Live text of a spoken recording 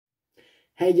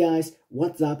Hey guys,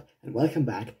 what's up and welcome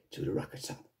back to the Rocket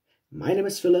Shop. My name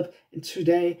is Philip and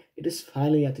today it is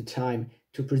finally at the time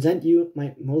to present you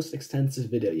my most extensive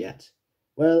video yet.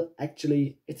 Well,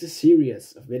 actually it's a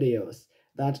series of videos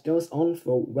that goes on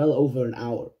for well over an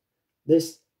hour.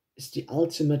 This is the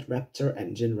ultimate Raptor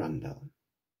engine rundown.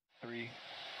 3,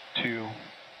 2,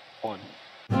 1.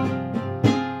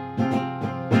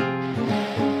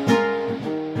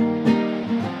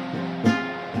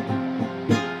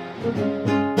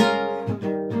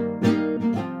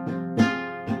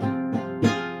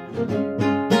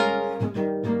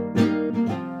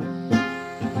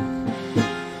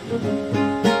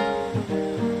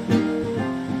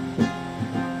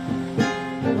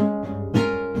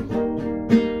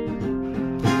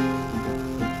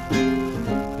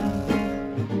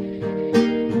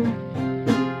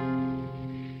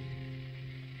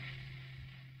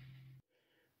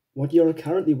 What you are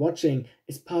currently watching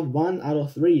is part 1 out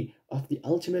of 3 of the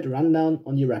ultimate rundown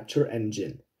on the Raptor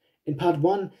engine. In part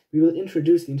 1, we will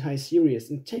introduce the entire series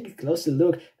and take a closer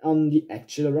look on the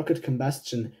actual rocket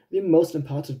combustion, the most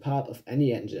important part of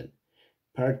any engine.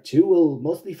 Part 2 will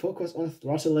mostly focus on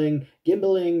throttling,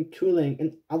 gimbaling, cooling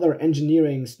and other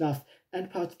engineering stuff, and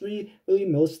part 3 will be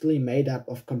mostly made up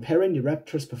of comparing the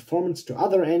Raptor's performance to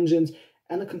other engines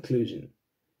and a conclusion.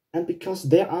 And because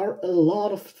there are a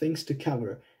lot of things to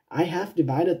cover, I have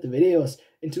divided the videos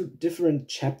into different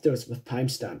chapters with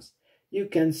timestamps. You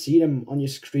can see them on your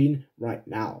screen right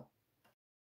now.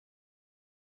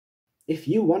 If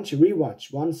you want to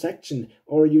rewatch one section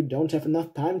or you don't have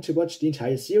enough time to watch the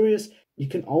entire series, you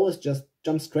can always just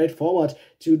jump straight forward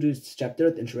to the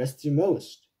chapter that interests you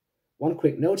most. One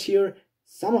quick note here,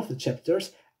 some of the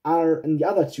chapters are in the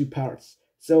other two parts,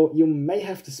 so you may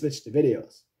have to switch the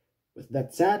videos. With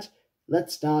that said,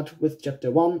 let's start with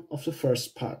chapter 1 of the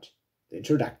first part, the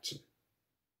introduction.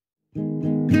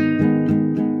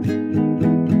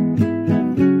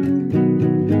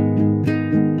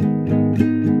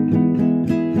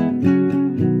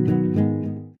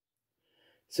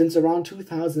 Since around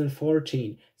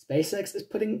 2014, SpaceX is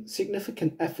putting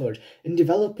significant effort in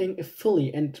developing a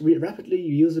fully and rapidly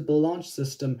reusable launch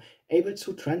system able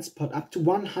to transport up to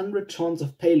 100 tons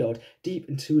of payload deep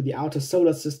into the outer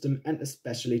solar system and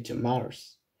especially to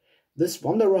Mars. This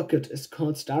wonder rocket is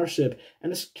called Starship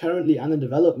and is currently under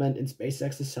development in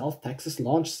SpaceX's South Texas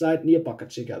launch site near Boca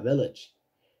Chica Village.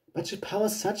 But to power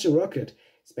such a rocket,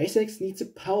 SpaceX needs a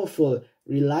powerful,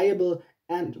 reliable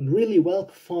and really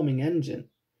well-performing engine.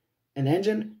 An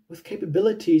engine with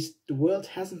capabilities the world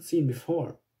hasn't seen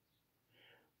before.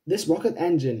 This rocket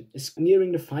engine is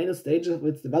nearing the final stages of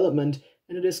its development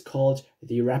and it is called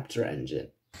the Raptor engine.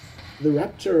 The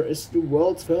Raptor is the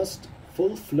world's first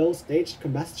full-flow staged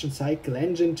combustion cycle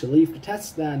engine to leave the test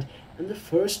stand and the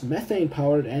first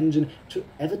methane-powered engine to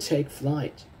ever take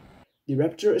flight. The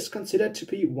Raptor is considered to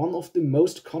be one of the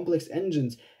most complex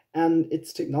engines and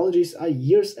its technologies are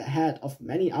years ahead of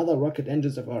many other rocket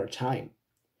engines of our time.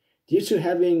 Due to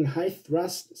having high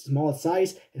thrust, small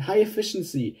size and high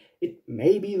efficiency, it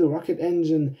may be the rocket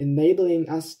engine enabling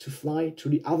us to fly to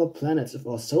the other planets of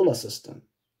our solar system.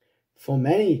 For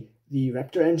many, the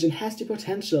Raptor engine has the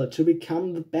potential to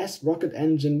become the best rocket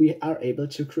engine we are able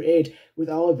to create with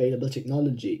our available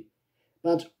technology.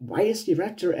 But why is the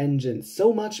Raptor engine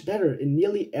so much better in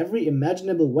nearly every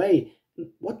imaginable way,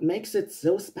 and what makes it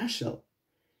so special?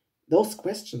 Those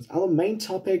questions are the main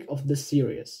topic of this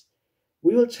series.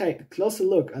 We will take a closer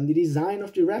look on the design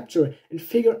of the Raptor and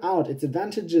figure out its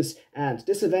advantages and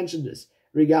disadvantages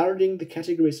regarding the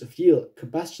categories of fuel,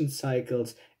 combustion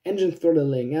cycles, engine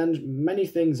throttling, and many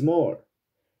things more.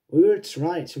 We will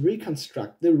try to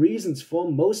reconstruct the reasons for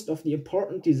most of the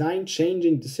important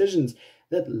design-changing decisions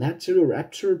that led to the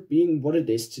Raptor being what it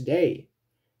is today.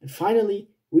 And finally,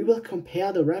 we will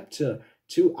compare the Raptor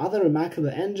to other remarkable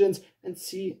engines and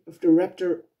see if the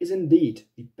Raptor is indeed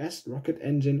the best rocket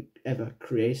engine ever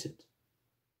created.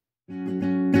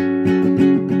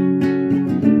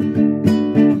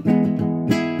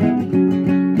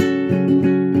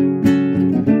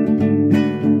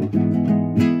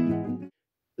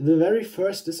 The very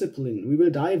first discipline we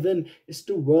will dive in is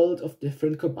the world of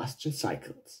different combustion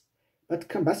cycles. But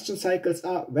combustion cycles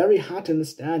are very hard to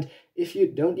understand if you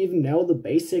don't even know the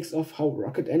basics of how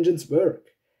rocket engines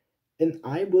work. And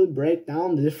I will break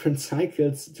down the different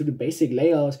cycles to the basic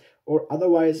layout, or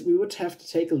otherwise we would have to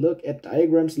take a look at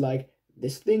diagrams like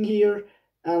this thing here,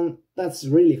 and that's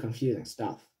really confusing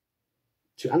stuff.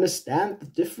 To understand the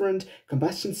different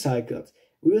combustion cycles,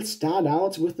 we will start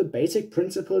out with the basic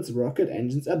principles rocket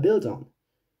engines are built on.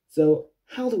 So,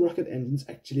 how do rocket engines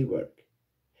actually work?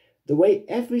 The way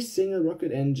every single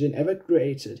rocket engine ever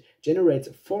created generates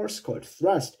a force called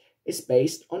thrust is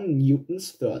based on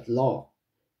Newton's third law.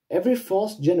 Every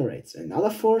force generates another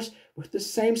force with the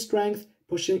same strength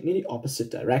pushing in the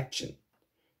opposite direction.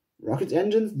 Rocket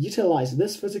engines utilize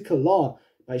this physical law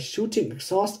by shooting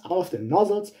exhaust out of the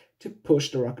nozzles to push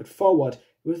the rocket forward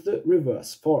with the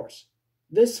reverse force.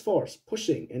 This force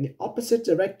pushing in the opposite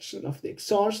direction of the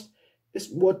exhaust is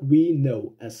what we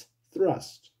know as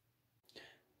thrust.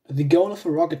 The goal of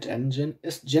a rocket engine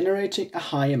is generating a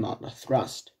high amount of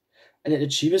thrust, and it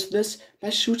achieves this by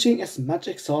shooting as much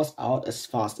exhaust out as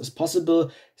fast as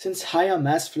possible, since higher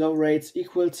mass flow rates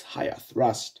equals higher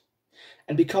thrust.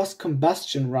 And because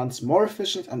combustion runs more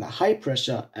efficient under high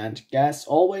pressure and gas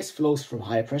always flows from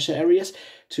high pressure areas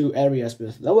to areas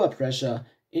with lower pressure,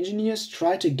 engineers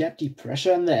try to get the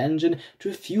pressure in the engine to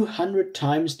a few hundred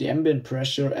times the ambient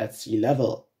pressure at sea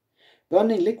level.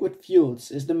 Burning liquid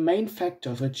fuels is the main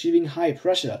factor for achieving high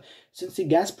pressure, since the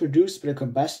gas produced by the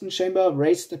combustion chamber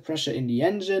raises the pressure in the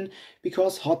engine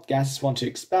because hot gases want to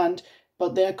expand,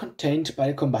 but they are contained by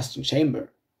the combustion chamber.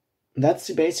 That's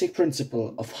the basic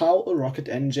principle of how a rocket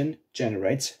engine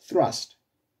generates thrust.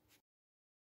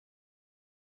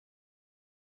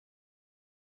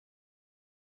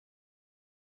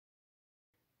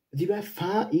 The by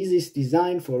far easiest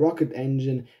design for a rocket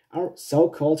engine are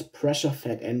so-called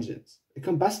pressure-fed engines. The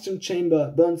combustion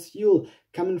chamber burns fuel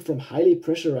coming from highly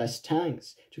pressurized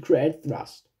tanks to create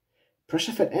thrust.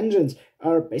 Pressure-fed engines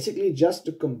are basically just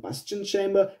a combustion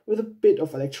chamber with a bit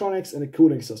of electronics and a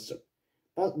cooling system.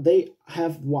 But they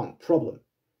have one problem.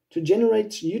 To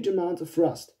generate huge amounts of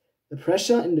thrust, the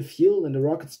pressure in the fuel in the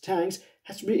rocket's tanks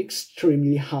has to be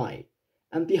extremely high.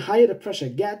 And the higher the pressure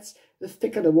gets, the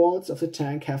thicker the walls of the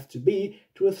tank have to be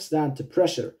to withstand the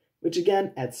pressure, which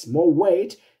again adds more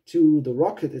weight to the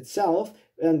rocket itself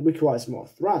and requires more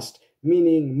thrust,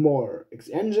 meaning more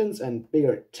engines and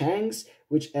bigger tanks,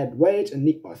 which add weight and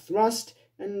need more thrust,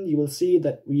 and you will see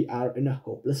that we are in a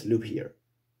hopeless loop here.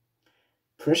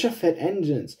 Pressure-fed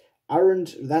engines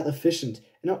aren't that efficient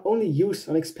and are only used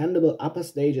on expandable upper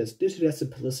stages due to their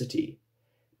simplicity.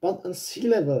 But on sea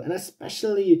level, and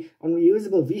especially on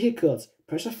reusable vehicles,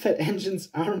 pressure-fed engines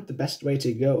aren't the best way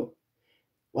to go.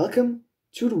 Welcome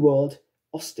to the world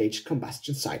of staged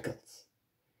combustion cycles.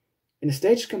 In a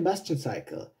staged combustion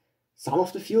cycle, some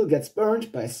of the fuel gets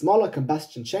burned by a smaller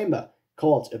combustion chamber,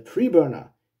 called a preburner,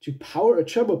 to power a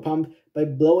turbopump by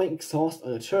blowing exhaust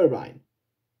on a turbine.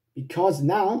 Because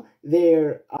now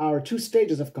there are two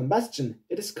stages of combustion,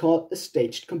 it is called a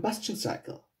staged combustion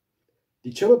cycle.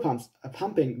 The turbopumps are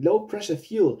pumping low-pressure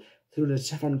fuel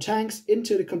from tanks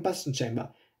into the combustion chamber,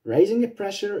 raising the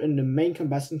pressure in the main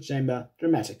combustion chamber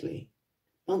dramatically.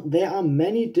 But there are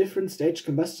many different staged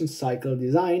combustion cycle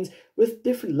designs with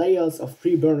different layers of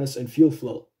preburners and fuel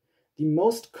flow. The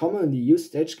most commonly used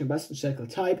staged combustion cycle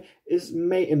type is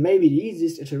maybe the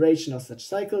easiest iteration of such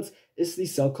cycles is the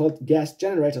so-called gas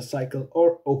generator cycle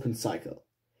or open cycle.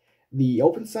 The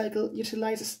open cycle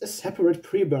utilizes a separate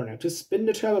preburner to spin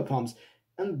the turbopumps,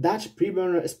 and that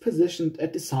preburner is positioned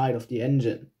at the side of the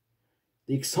engine.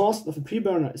 The exhaust of the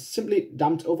preburner is simply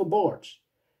dumped overboard.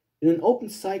 In an open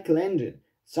cycle engine,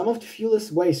 some of the fuel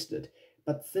is wasted,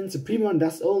 but since the preburner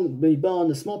does only burn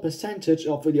a small percentage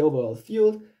of the overall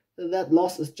fuel, that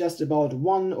loss is just about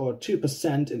 1 or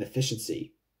 2% in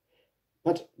efficiency.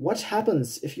 But what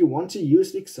happens if you want to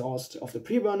use the exhaust of the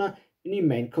preburner in the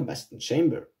main combustion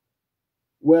chamber?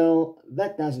 Well,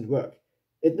 that doesn't work,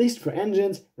 at least for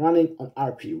engines running on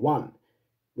RP1.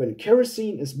 When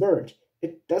kerosene is burned,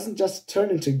 it doesn't just turn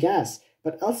into gas,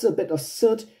 but also a bit of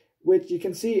soot, which you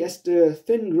can see as the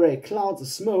thin grey clouds of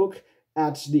smoke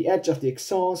at the edge of the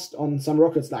exhaust on some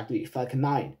rockets like the Falcon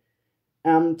 9.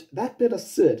 And that bit of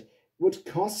soot would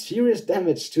cause serious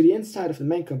damage to the inside of the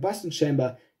main combustion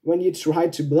chamber when you try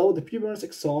to blow the preburner's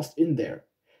exhaust in there.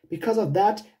 Because of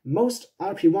that, most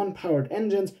RP1 powered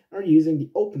engines are using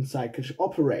the open cycle to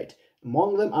operate.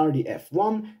 Among them are the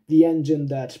F1, the engine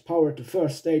that powered the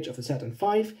first stage of the Saturn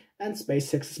V, and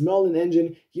SpaceX's Merlin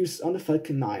engine used on the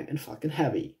Falcon 9 and Falcon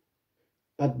Heavy.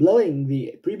 But blowing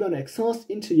the preburner exhaust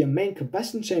into your main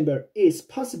combustion chamber is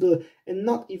possible and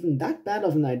not even that bad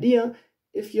of an idea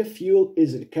if your fuel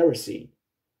isn't kerosene.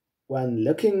 When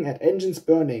looking at engines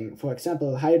burning, for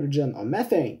example hydrogen or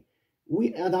methane,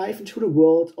 we dive into the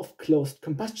world of closed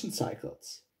combustion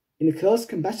cycles. In a closed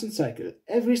combustion cycle,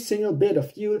 every single bit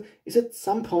of fuel is at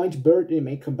some point burned in the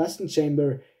main combustion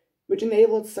chamber, which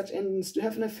enables such engines to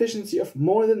have an efficiency of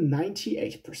more than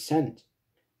 98%.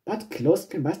 But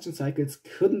closed combustion cycles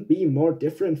couldn't be more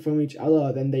different from each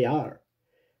other than they are.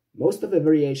 Most of the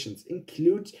variations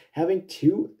include having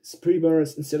two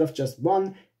preburners instead of just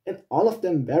one, and all of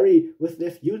them vary with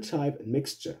their fuel type and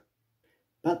mixture.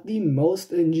 But the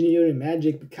most engineering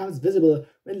magic becomes visible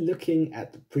when looking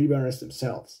at the preburners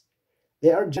themselves.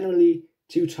 There are generally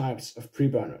two types of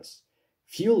preburners: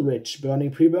 fuel-rich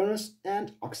burning preburners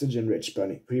and oxygen-rich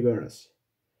burning preburners.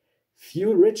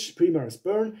 Fuel-rich preburners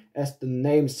burn, as the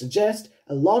name suggests,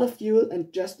 a lot of fuel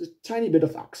and just a tiny bit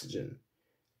of oxygen.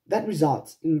 That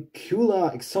results in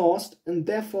cooler exhaust and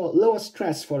therefore lower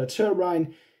stress for the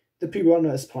turbine the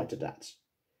preburner is pointed at.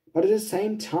 But at the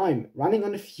same time, running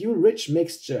on a fuel-rich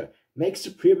mixture makes the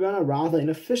preburner rather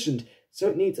inefficient, so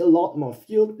it needs a lot more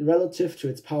fuel relative to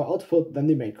its power output than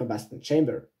the main combustion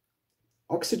chamber.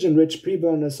 Oxygen-rich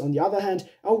preburners, on the other hand,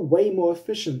 are way more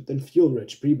efficient than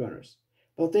fuel-rich preburners.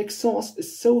 But the exhaust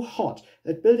is so hot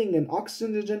that building an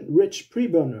oxygen-rich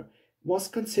preburner was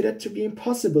considered to be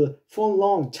impossible for a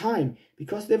long time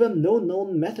because there were no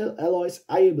known metal alloys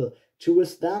able to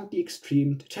withstand the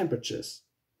extreme temperatures.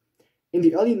 In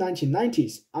the early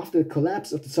 1990s, after the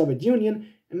collapse of the Soviet Union,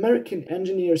 American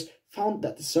engineers found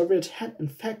that the Soviets had in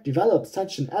fact developed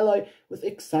such an alloy with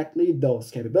exactly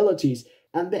those capabilities,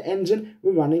 and the engine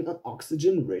were running on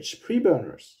oxygen-rich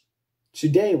preburners.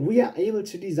 Today, we are able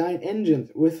to design engines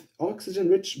with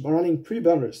oxygen-rich running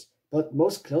preburners, but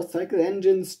most closed-cycle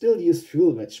engines still use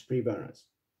fuel-rich preburners.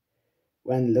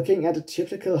 When looking at a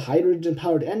typical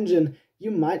hydrogen-powered engine,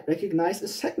 you might recognize a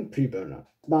second preburner,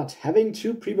 but having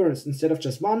two preburners instead of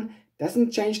just one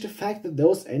doesn't change the fact that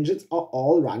those engines are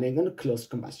all running on a closed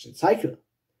combustion cycle.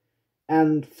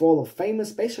 And for the famous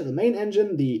space shuttle main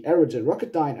engine, the Aerojet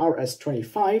Rocketdyne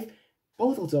RS-25,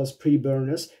 both of those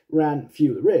preburners ran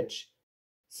fuel-rich.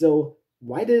 So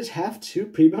why did it have two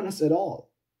preburners at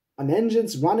all? On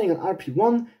engines running on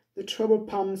RP1, the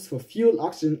turbopumps for fuel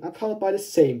oxygen are powered by the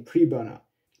same preburner.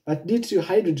 But due to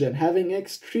hydrogen having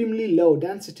extremely low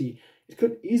density, it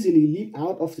could easily leak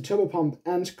out of the turbopump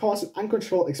and cause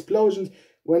uncontrolled explosions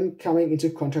when coming into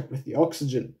contact with the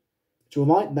oxygen. To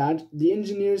avoid that, the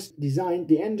engineers designed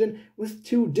the engine with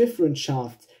two different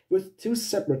shafts, with two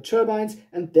separate turbines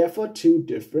and therefore two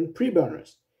different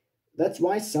preburners. That's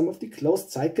why some of the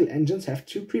closed-cycle engines have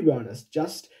two preburners,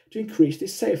 just to increase the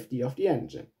safety of the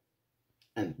engine.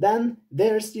 And then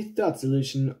there's the third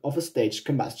solution of a staged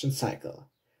combustion cycle: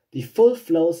 the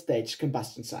full-flow staged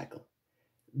combustion cycle.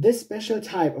 This special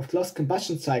type of closed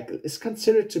combustion cycle is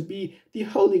considered to be the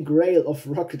holy grail of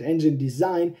rocket engine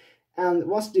design and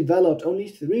was developed only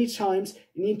 3 times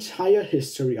in the entire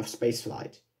history of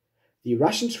spaceflight. The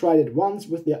Russians tried it once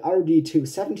with their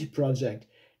RD-270 project,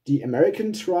 the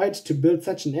American tried to build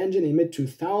such an engine in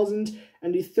mid-2000,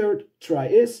 and the third try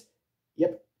is,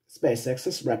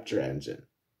 SpaceX's Raptor engine.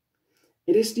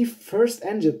 It is the first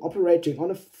engine operating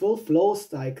on a full flow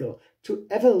cycle to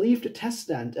ever leave the test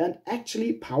stand and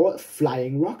actually power a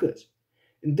flying rocket.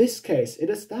 In this case, it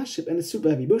is Starship and a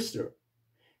Super Heavy booster.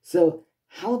 So,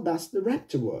 how does the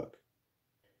Raptor work?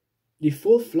 The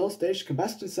full flow stage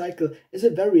combustion cycle is a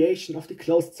variation of the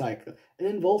closed cycle and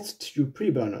involves 2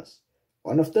 preburners.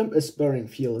 One of them is burning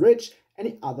fuel-rich and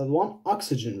the other one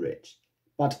oxygen-rich.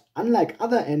 But unlike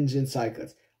other engine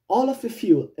cycles, all of the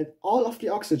fuel and all of the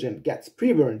oxygen gets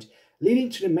pre-burned, leading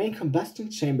to the main combustion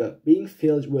chamber being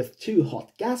filled with 2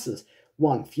 hot gases,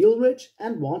 one fuel-rich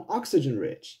and one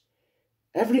oxygen-rich.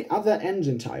 Every other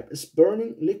engine type is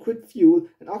burning liquid fuel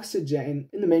and oxygen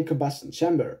in the main combustion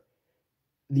chamber.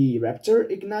 The Raptor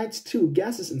ignites 2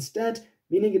 gases instead,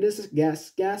 meaning it is a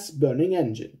gas-gas burning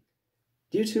engine.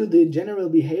 Due to the general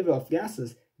behavior of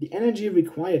gases, the energy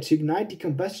required to ignite the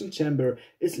combustion chamber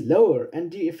is lower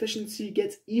and the efficiency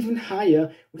gets even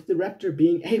higher, with the Raptor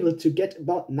being able to get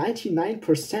about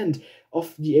 99%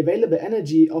 of the available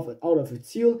energy out of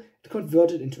its fuel to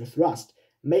convert it into thrust,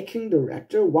 making the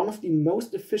Raptor one of the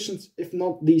most efficient, if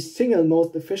not the single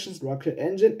most efficient rocket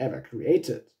engine ever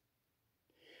created.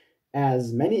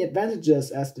 As many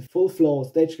advantages as the full-flow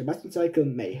staged combustion cycle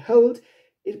may hold,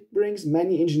 it brings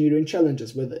many engineering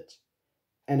challenges with it.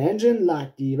 An engine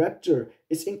like the Raptor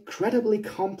is incredibly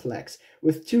complex,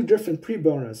 with 2 different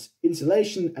preburners,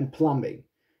 insulation and plumbing.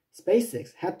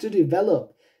 SpaceX had to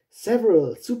develop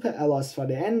several superalloys for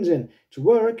the engine to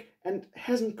work and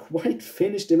hasn't quite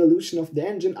finished the evolution of the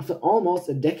engine after almost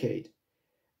a decade.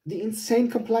 The insane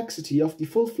complexity of the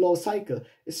full-flow cycle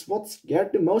is what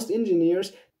scared the most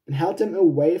engineers and held them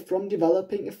away from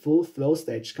developing a full-flow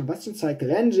staged combustion cycle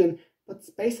engine, but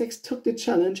SpaceX took the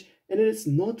challenge and it is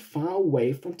not far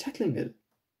away from tackling it.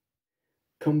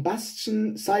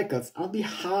 Combustion cycles are the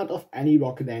heart of any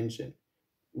rocket engine.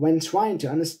 When trying to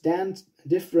understand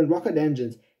different rocket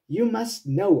engines, you must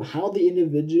know how the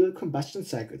individual combustion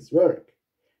cycles work.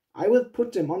 I will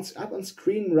put them up on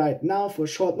screen right now for a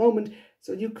short moment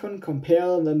so you can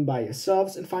compare them by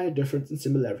yourselves and find a difference and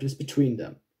similarities between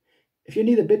them. If you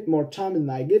need a bit more time than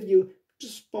I give you,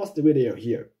 just pause the video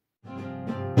here.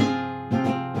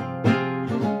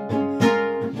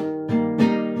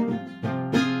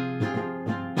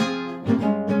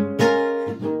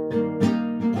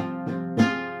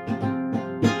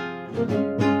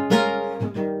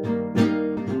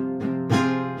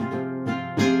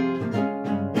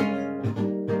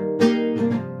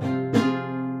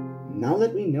 Now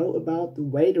that we know about the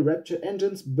way the Raptor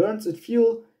engines burns its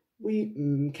fuel,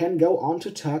 we can go on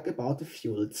to talk about the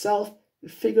fuel itself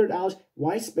and figured out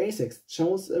why SpaceX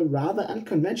chose a rather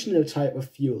unconventional type of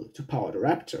fuel to power the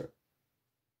Raptor.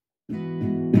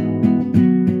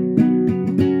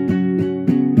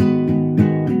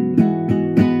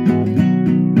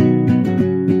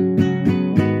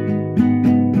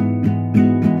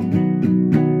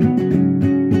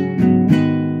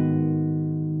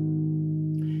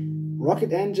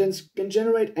 Rocket engines can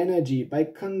generate energy by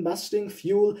combusting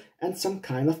fuel and some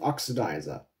kind of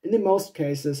oxidizer, in most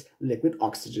cases liquid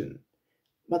oxygen.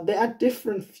 But there are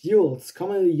different fuels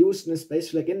commonly used in the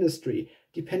spaceflight industry,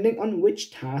 depending on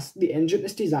which task the engine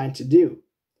is designed to do.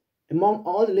 Among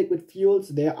all the liquid fuels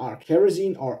there are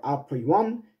kerosene or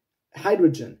RP1,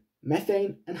 hydrogen,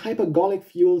 methane and hypergolic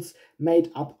fuels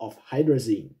made up of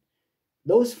hydrazine.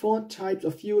 Those four types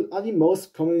of fuel are the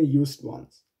most commonly used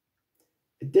ones.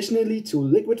 Additionally to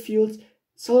liquid fuels,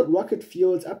 solid rocket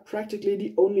fuels are practically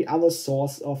the only other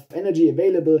source of energy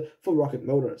available for rocket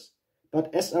motors.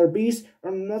 But SRBs are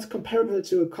not comparable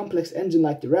to a complex engine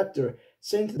like the Raptor,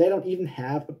 since they don't even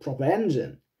have a proper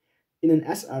engine. In an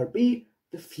SRB,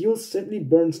 the fuel simply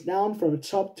burns down from the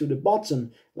top to the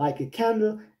bottom like a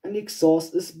candle, and the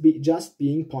exhaust is just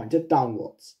being pointed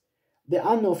downwards. There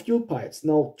are no fuel pipes,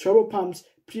 no turbopumps,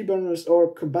 preburners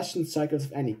or combustion cycles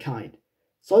of any kind.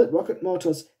 Solid rocket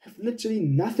motors have literally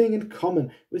nothing in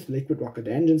common with liquid rocket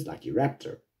engines like the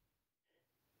Raptor.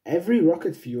 Every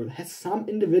rocket fuel has some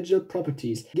individual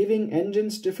properties, giving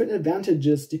engines different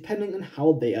advantages depending on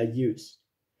how they are used.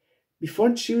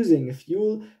 Before choosing a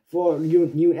fuel for a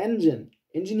new engine,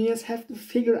 engineers have to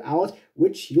figure out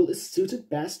which fuel is suited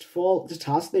best for the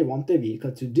task they want their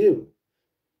vehicle to do.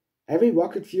 Every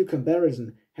rocket fuel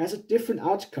comparison has a different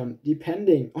outcome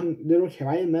depending on the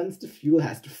requirements the fuel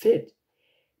has to fit.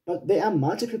 But there are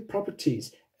multiple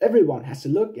properties everyone has to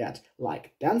look at,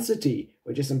 like density,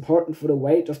 which is important for the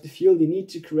weight of the fuel you need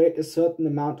to create a certain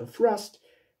amount of thrust,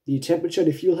 the temperature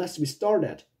the fuel has to be stored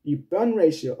at, the burn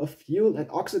ratio of fuel and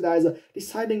oxidizer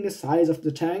deciding the size of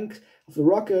the tank of the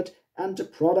rocket, and the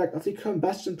product of the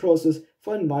combustion process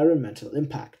for environmental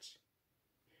impact.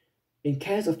 In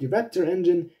case of the Raptor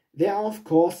engine, there are of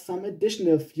course some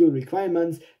additional fuel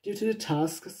requirements due to the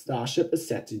task Starship is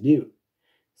set to do.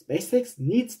 SpaceX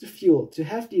needs the fuel to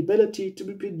have the ability to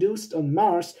be produced on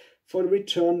Mars for the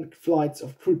return flights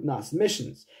of crewed NASA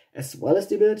missions, as well as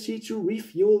the ability to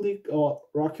refuel the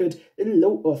rocket in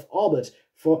low Earth orbit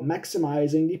for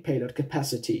maximizing the payload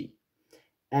capacity.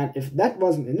 And if that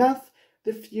wasn't enough,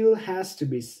 the fuel had to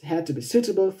be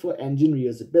suitable for engine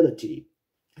reusability.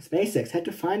 SpaceX had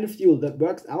to find a fuel that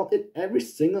works out in every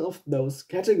single of those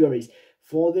categories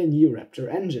for the new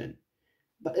Raptor engine.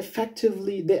 But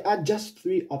effectively, there are just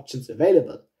three options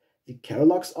available. The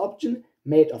Kerolox option,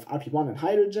 made of RP1 and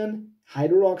hydrogen,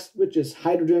 Hydrolox, which is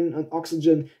hydrogen and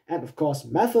oxygen, and of course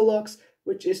Methalox,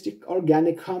 which is the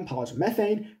organic compound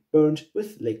methane burned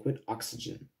with liquid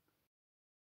oxygen.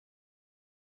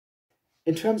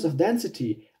 In terms of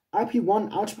density,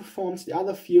 RP1 outperforms the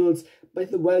other fuels by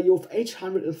the value of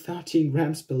 813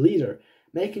 grams per liter,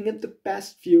 making it the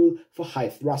best fuel for high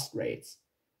thrust rates.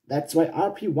 That's why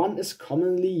RP1 is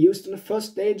commonly used in the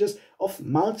first stages of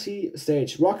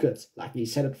multi-stage rockets like the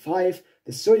Saturn V,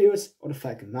 the Soyuz or the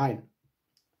Falcon 9.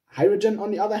 Hydrogen,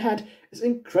 on the other hand, is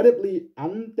incredibly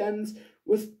undense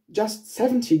with just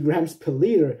 70 grams per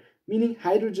liter, meaning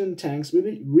hydrogen tanks will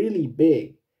be really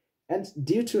big. And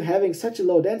due to having such a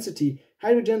low density,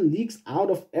 hydrogen leaks out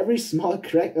of every small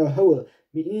crack or hole,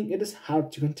 meaning it is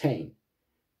hard to contain.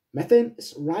 Methane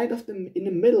is right in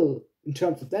the middle in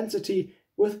terms of density,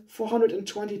 with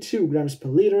 422 grams per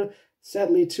liter,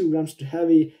 sadly 2 grams too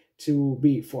heavy to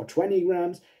be 420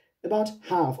 grams, about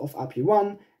half of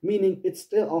RP1, meaning it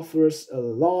still offers a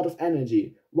lot of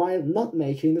energy, while not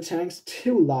making the tanks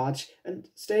too large and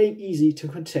staying easy to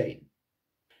contain.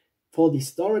 For the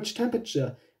storage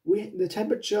temperature, the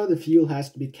temperature the fuel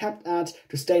has to be kept at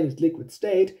to stay in its liquid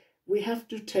state, we have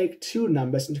to take two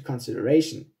numbers into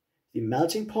consideration, the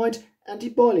melting point and the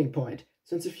boiling point,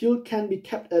 since the fuel can be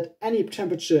kept at any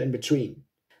temperature in between.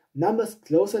 Numbers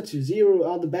closer to zero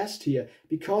are the best here,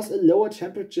 because a lower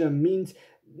temperature means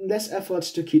less effort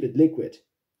to keep it liquid.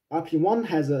 RP1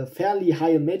 has a fairly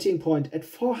high melting point at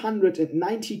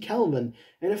 490 Kelvin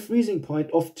and a freezing point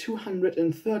of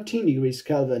 213 degrees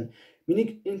Kelvin,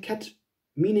 meaning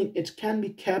it can be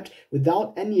kept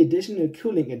without any additional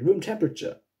cooling at room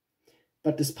temperature.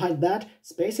 But despite that,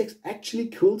 SpaceX actually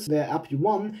cools their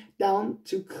RP1 down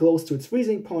to close to its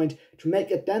freezing point to make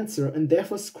it denser and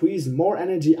therefore squeeze more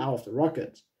energy out of the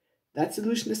rocket. That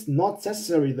solution is not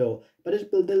necessary though, but it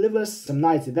will deliver some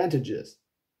nice advantages.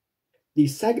 The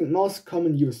second most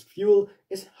common used fuel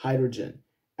is hydrogen,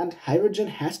 and hydrogen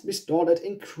has to be stored at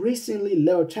increasingly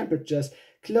lower temperatures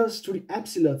close to the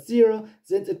absolute zero,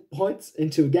 since it boils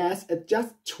into gas at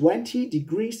just 20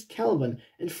 degrees Kelvin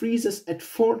and freezes at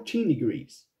 14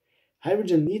 degrees.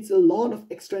 Hydrogen needs a lot of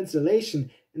extra insulation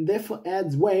and therefore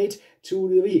adds weight to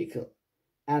the vehicle.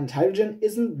 And hydrogen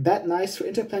isn't that nice for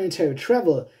interplanetary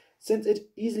travel, since it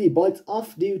easily boils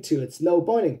off due to its low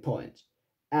boiling point.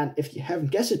 And if you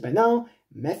haven't guessed it by now,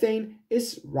 methane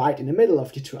is right in the middle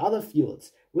of the two other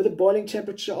fuels, with a boiling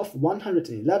temperature of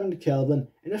 111 Kelvin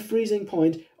and a freezing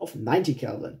point of 90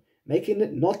 Kelvin, making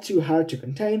it not too hard to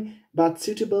contain, but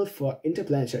suitable for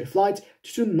interplanetary flights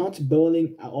due to not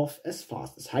boiling off as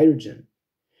fast as hydrogen.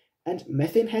 And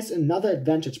methane has another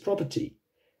advantage property.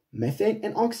 Methane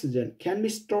and oxygen can be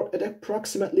stored at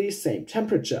approximately the same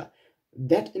temperature.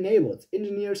 That enables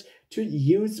engineers to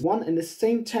use one and the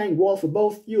same tank wall for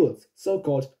both fuels,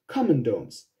 so-called common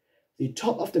domes. The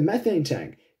top of the methane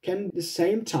tank can at the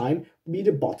same time be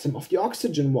the bottom of the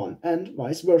oxygen one, and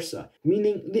vice versa,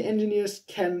 meaning the engineers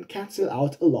can cancel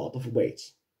out a lot of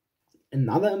weight.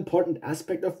 Another important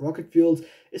aspect of rocket fuels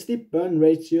is the burn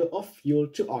ratio of fuel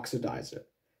to oxidizer.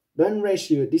 Burn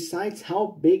ratio decides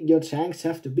how big your tanks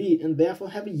have to be and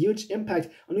therefore have a huge impact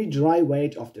on the dry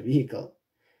weight of the vehicle.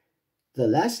 The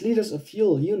less liters of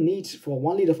fuel you need for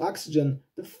 1 liter of oxygen,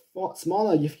 the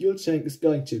smaller your fuel tank is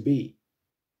going to be.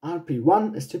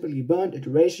 RP1 is typically burned at a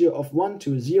ratio of 1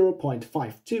 to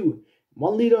 0.52.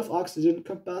 1 liter of oxygen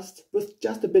combusts with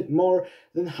just a bit more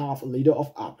than half a liter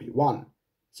of RP1.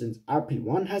 Since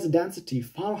RP1 has a density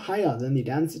far higher than the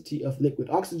density of liquid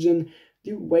oxygen,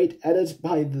 the weight added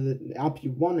by the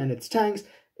RP1 and its tanks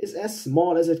is as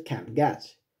small as it can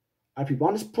get.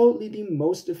 RP1 is probably the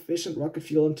most efficient rocket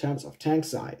fuel in terms of tank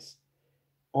size.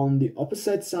 On the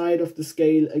opposite side of the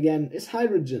scale again is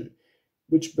hydrogen,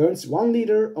 which burns 1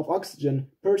 liter of oxygen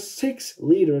per 6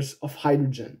 liters of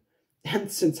hydrogen. And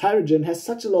since hydrogen has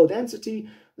such a low density,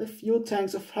 the fuel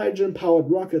tanks of hydrogen-powered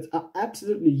rockets are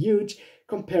absolutely huge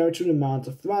compared to the amount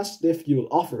of thrust their fuel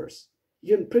offers.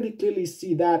 You can pretty clearly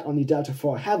see that on the Delta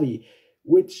IV Heavy,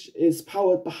 which is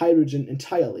powered by hydrogen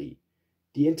entirely.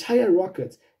 The entire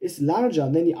rocket is larger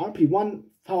than the RP1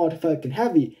 powered Falcon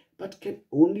Heavy, but can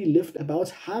only lift about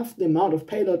half the amount of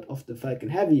payload of the Falcon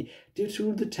Heavy due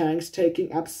to the tanks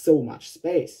taking up so much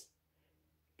space.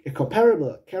 A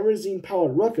comparable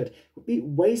kerosene-powered rocket would be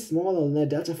way smaller than the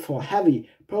Delta IV Heavy,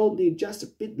 probably just a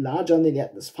bit larger than the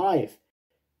Atlas V.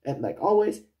 And like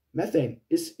always, methane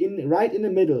is right in the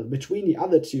middle between the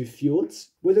other two fuels,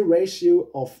 with a ratio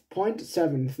of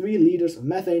 0.73 liters of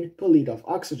methane per liter of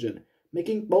oxygen,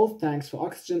 making both tanks for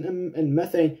oxygen and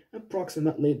methane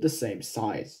approximately the same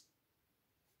size.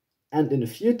 And in the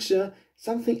future,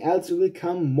 something else will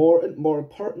become more and more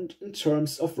important in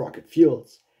terms of rocket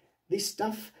fuels: the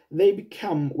stuff they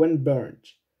become when burned.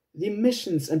 The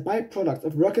emissions and byproducts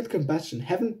of rocket combustion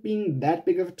haven't been that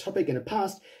big of a topic in the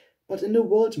past, but in a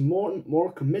world more and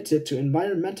more committed to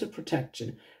environmental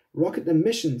protection, rocket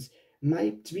emissions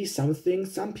might be something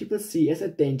some people see as a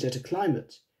danger to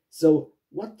climate. So,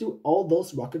 what do all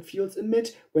those rocket fuels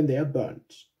emit when they are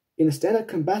burned? In a standard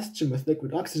combustion with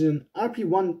liquid oxygen,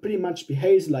 RP1 pretty much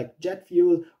behaves like jet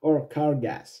fuel or car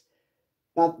gas.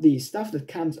 But the stuff that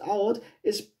comes out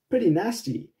is pretty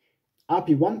nasty.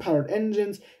 RP1 powered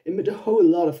engines emit a whole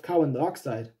lot of carbon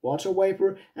dioxide, water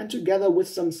vapor, and together with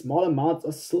some small amounts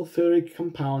of sulfuric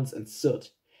compounds and soot.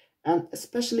 And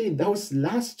especially those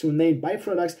last two named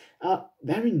byproducts are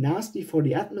very nasty for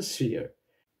the atmosphere.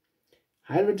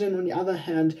 Hydrogen, on the other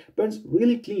hand, burns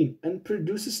really clean and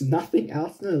produces nothing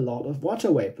else than a lot of water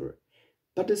vapor.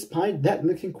 But despite that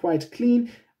looking quite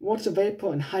clean, water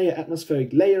vapor in higher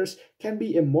atmospheric layers can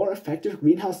be a more effective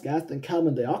greenhouse gas than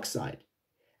carbon dioxide.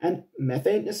 And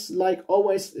methane is like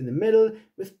always in the middle,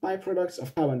 with byproducts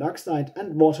of carbon dioxide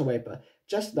and water vapor,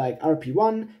 just like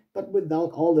RP1, but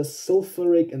without all the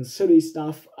sulfuric and sooty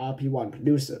stuff RP1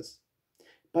 produces.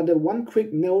 But the one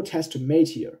quick note has to be made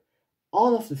here.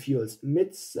 All of the fuels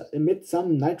emit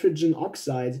some nitrogen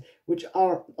oxides, which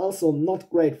are also not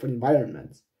great for the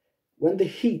environment. When the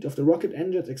heat of the rocket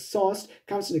engine's exhaust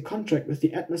comes into contact with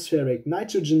the atmospheric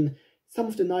nitrogen, some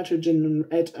of the nitrogen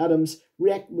atoms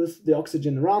react with the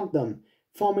oxygen around them,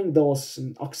 forming those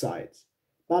oxides.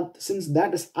 But since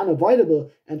that is unavoidable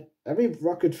and every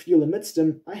rocket fuel emits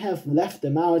them, I have left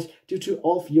them out due to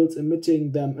all fuels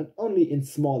emitting them and only in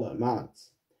smaller amounts.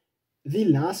 The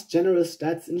last general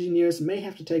stats engineers may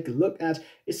have to take a look at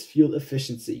is fuel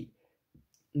efficiency.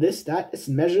 This stat is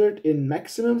measured in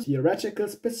maximum theoretical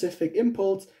specific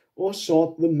impulse, or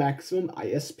short the maximum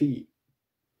ISP.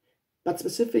 But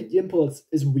specific impulse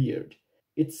is weird.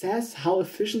 It says how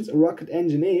efficient a rocket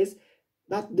engine is,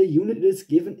 but the unit it is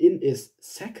given in is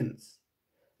seconds.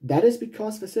 That is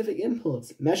because specific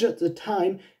impulse measured the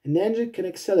time an engine can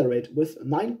accelerate with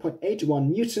 9.81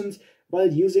 newtons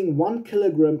while using 1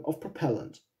 kilogram of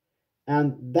propellant.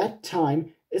 And that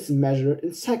time is measured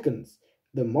in seconds.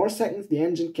 The more seconds the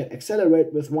engine can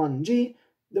accelerate with 1 g,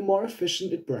 the more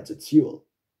efficient it burns its fuel.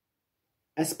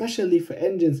 Especially for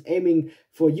engines aiming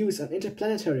for use on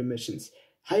interplanetary missions,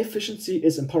 high efficiency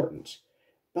is important.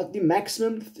 But the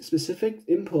maximum specific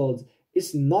impulse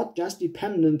is not just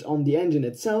dependent on the engine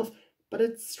itself, but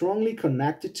it's strongly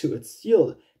connected to its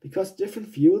fuel, because different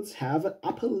fuels have an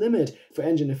upper limit for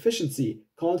engine efficiency,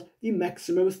 called the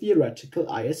maximum theoretical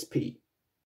ISP.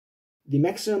 The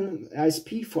maximum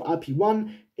ISP for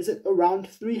RP1 is at around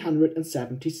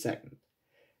 370 seconds.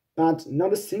 But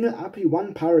not a single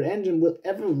RP1 powered engine will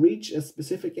ever reach a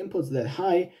specific impulse that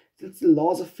high, since the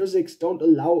laws of physics don't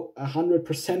allow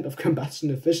 100% of combustion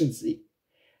efficiency.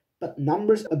 But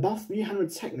numbers above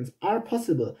 300 seconds are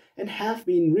possible and have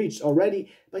been reached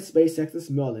already by SpaceX's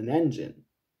Merlin engine.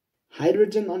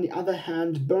 Hydrogen, on the other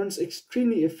hand, burns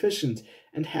extremely efficient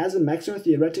and has a maximum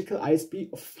theoretical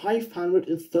ISP of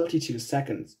 532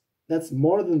 seconds. That's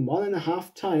more than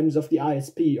 1.5 times of the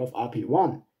ISP of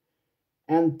RP1.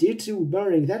 And due to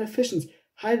burning that efficient,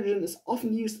 hydrogen is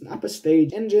often used in upper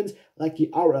stage engines like the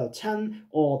RL-10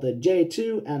 or the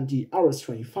J2 and the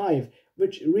RS-25,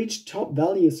 which reach top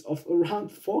values of around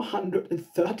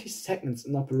 430 seconds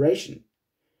in operation.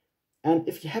 And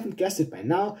if you haven't guessed it by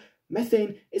now,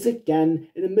 methane is again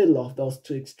in the middle of those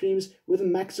two extremes with a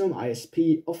maximum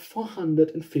ISP of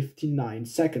 459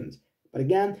 seconds. But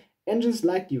again, engines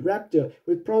like the Raptor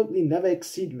will probably never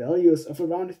exceed values of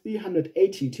around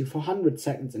 380 to 400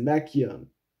 seconds in vacuum.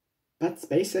 But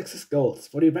SpaceX's goals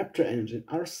for the Raptor engine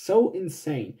are so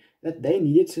insane that they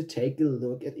needed to take a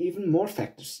look at even more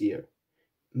factors here.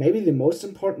 Maybe the most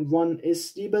important one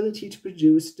is the ability to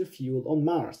produce the fuel on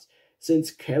Mars,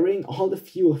 since carrying all the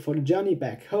fuel for the journey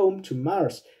back home to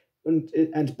Mars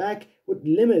and back would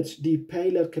limit the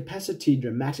payload capacity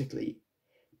dramatically.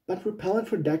 But propellant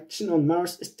production on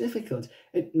Mars is difficult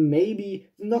and may be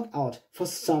the knockout for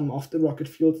some of the rocket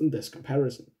fuels in this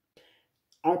comparison.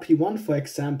 RP1, for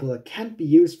example, can't be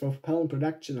used for propellant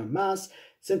production on Mars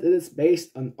since it is based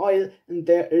on oil and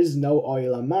there is no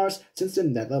oil on Mars since there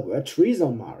never were trees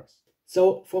on Mars.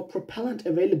 So for propellant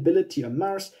availability on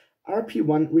Mars,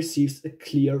 RP1 receives a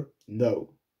clear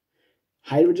no.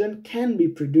 Hydrogen can be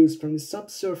produced from the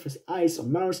subsurface ice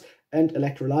on Mars and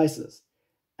electrolysis,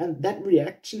 and that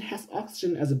reaction has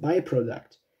oxygen as a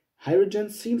byproduct. Hydrogen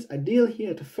seems ideal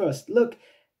here at first look,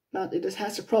 but it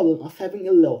has a problem of having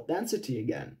a low density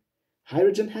again.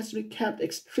 Hydrogen has to be kept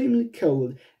extremely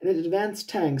cold and in advanced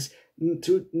tanks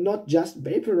to not just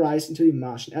vaporize into the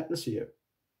Martian atmosphere.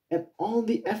 And all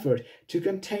the effort to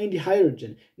contain the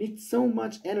hydrogen needs so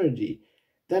much energy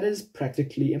that it is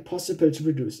practically impossible to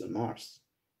produce on Mars.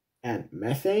 And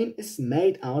methane is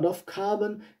made out of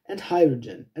carbon and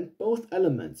hydrogen, and both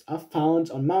elements are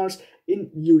found on Mars in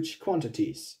huge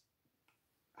quantities.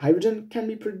 Hydrogen can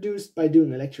be produced by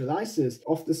doing electrolysis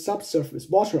of the subsurface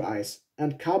water ice,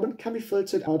 and carbon can be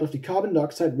filtered out of the carbon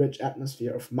dioxide-rich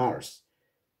atmosphere of Mars.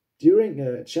 During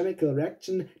a chemical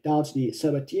reaction dubbed the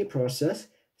Sabatier process,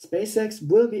 SpaceX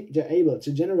will be able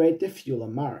to generate the fuel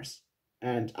on Mars.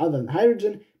 And other than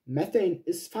hydrogen, methane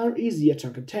is far easier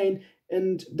to contain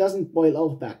and doesn't boil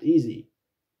off that easy.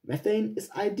 Methane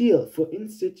is ideal for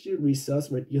in-situ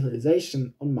resource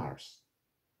utilization on Mars.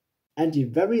 And the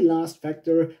very last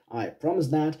factor, I promise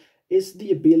that, is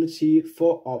the ability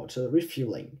for orbital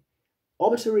refueling.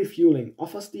 Orbital refueling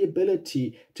offers the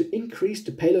ability to increase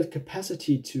the payload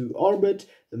capacity to orbit,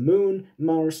 the Moon,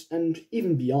 Mars, and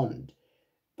even beyond.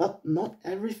 But not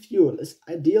every fuel is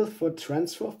ideal for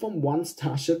transfer from one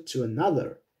starship to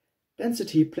another.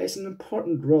 Density plays an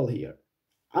important role here.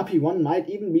 RP1 might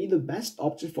even be the best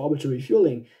option for orbital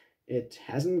refueling. It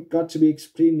hasn't got to be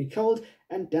extremely cold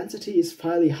and density is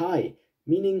fairly high,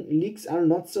 meaning leaks are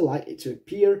not so likely to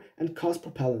appear and cause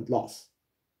propellant loss.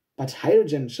 But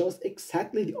hydrogen shows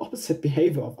exactly the opposite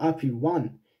behavior of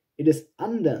RP1. It is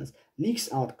undense, leaks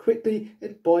out quickly,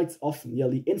 and boils off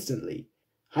nearly instantly.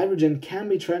 Hydrogen can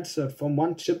be transferred from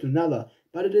one ship to another,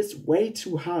 but it is way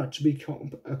too hard to be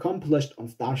accomplished on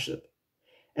Starship.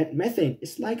 And methane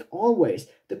is, like always,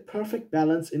 the perfect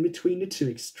balance in between the two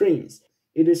extremes.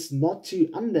 It is not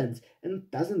too undense and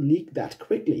doesn't leak that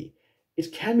quickly.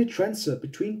 It can be transferred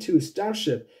between two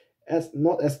starships, as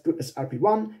not as good as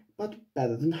RP1, but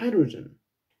better than hydrogen.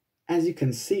 As you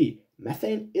can see,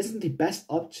 methane isn't the best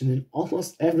option in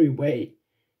almost every way.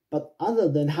 But other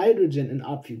than hydrogen and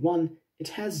RP1, it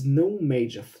has no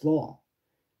major flaw.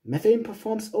 Methane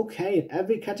performs okay in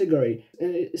every category,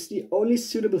 and it is the only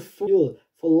suitable fuel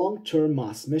for long-term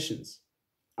Mars missions.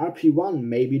 RP1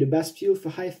 may be the best fuel for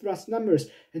high thrust numbers,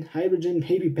 and hydrogen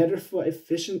may be better for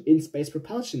efficient in-space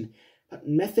propulsion, but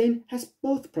methane has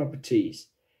both properties.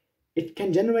 It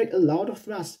can generate a lot of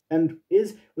thrust and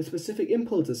is, with specific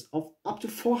impulses of up to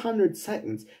 400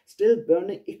 seconds, still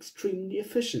burning extremely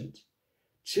efficient.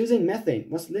 Choosing methane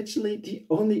was literally the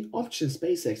only option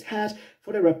SpaceX had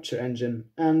for the Raptor engine,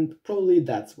 and probably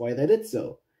that's why they did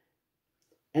so.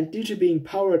 And due to being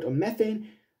powered on methane,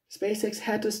 SpaceX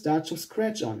had to start from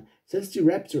scratch on, since the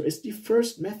Raptor is the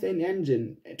first methane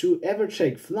engine to ever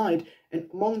take flight and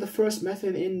among the first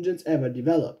methane engines ever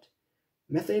developed.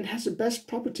 Methane has the best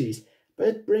properties, but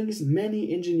it brings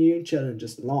many engineering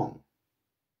challenges along.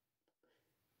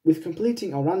 With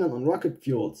completing our run on rocket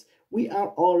fuels, we are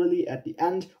already at the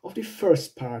end of the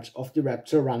first part of the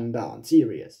Raptor rundown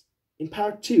series. In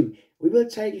part 2, we will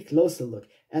take a closer look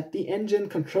at the engine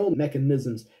control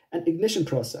mechanisms and ignition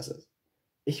processes.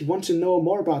 If you want to know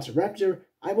more about the Raptor,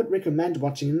 I would recommend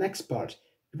watching the next part.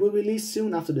 It will release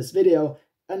soon after this video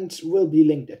and will be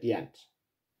linked at the end.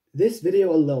 This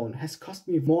video alone has cost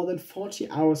me more than 40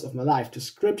 hours of my life to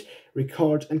script,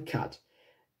 record and cut.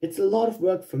 It's a lot of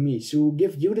work for me to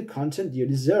give you the content you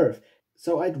deserve,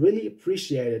 so I'd really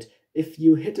appreciate it if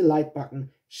you hit the like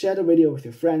button, share the video with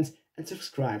your friends and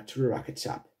subscribe to the Rocket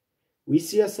Shop. We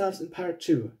see ourselves in part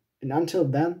 2, and until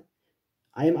then,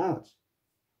 I am out.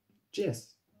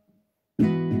 Cheers.